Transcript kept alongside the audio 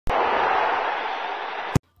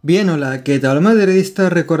Bien, hola, ¿qué tal madridista?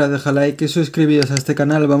 Recuerda dejar like y suscribiros a este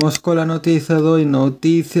canal. Vamos con la noticia de hoy,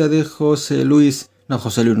 noticia de José Luis. No,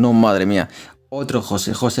 José Luis, no, madre mía. Otro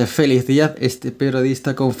José Félix Díaz, este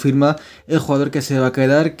periodista confirma el jugador que se va a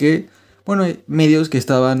quedar, que, bueno, hay medios que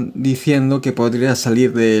estaban diciendo que podría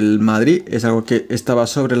salir del Madrid. Es algo que estaba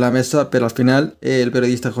sobre la mesa, pero al final el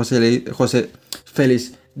periodista José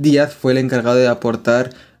Félix Díaz fue el encargado de aportar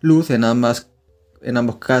luz en ambos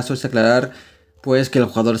casos y aclarar pues que el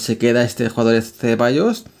jugador se queda. Este jugador es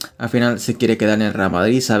Ceballos, al final se quiere quedar en el Real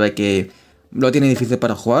Madrid, sabe que lo tiene difícil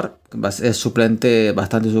para jugar, es suplente,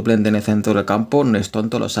 bastante suplente en el centro del campo, no es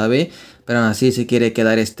tonto, lo sabe, pero aún así se quiere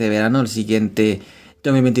quedar este verano, el siguiente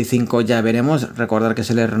 2025 ya veremos. Recordar que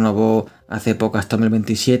se le renovó hace poco hasta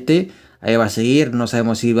 2027, ahí va a seguir, no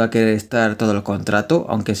sabemos si va a querer estar todo el contrato,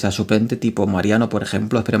 aunque sea suplente, tipo Mariano por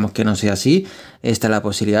ejemplo, esperemos que no sea así, esta es la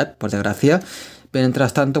posibilidad, por desgracia.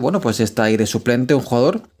 Mientras tanto, bueno, pues está ahí de suplente un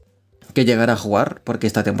jugador que llegará a jugar, porque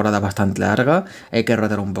esta temporada es bastante larga, hay que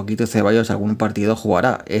rotar un poquito. Ceballos algún partido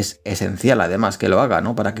jugará, es esencial además que lo haga,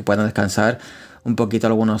 ¿no? Para que puedan descansar un poquito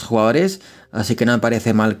algunos jugadores, así que no me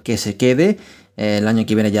parece mal que se quede. El año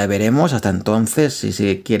que viene ya veremos, hasta entonces, si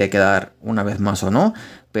se quiere quedar una vez más o no,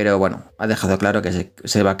 pero bueno, ha dejado claro que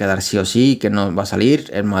se va a quedar sí o sí, que no va a salir.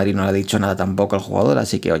 El Madrid no le ha dicho nada tampoco al jugador,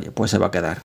 así que oye, pues se va a quedar.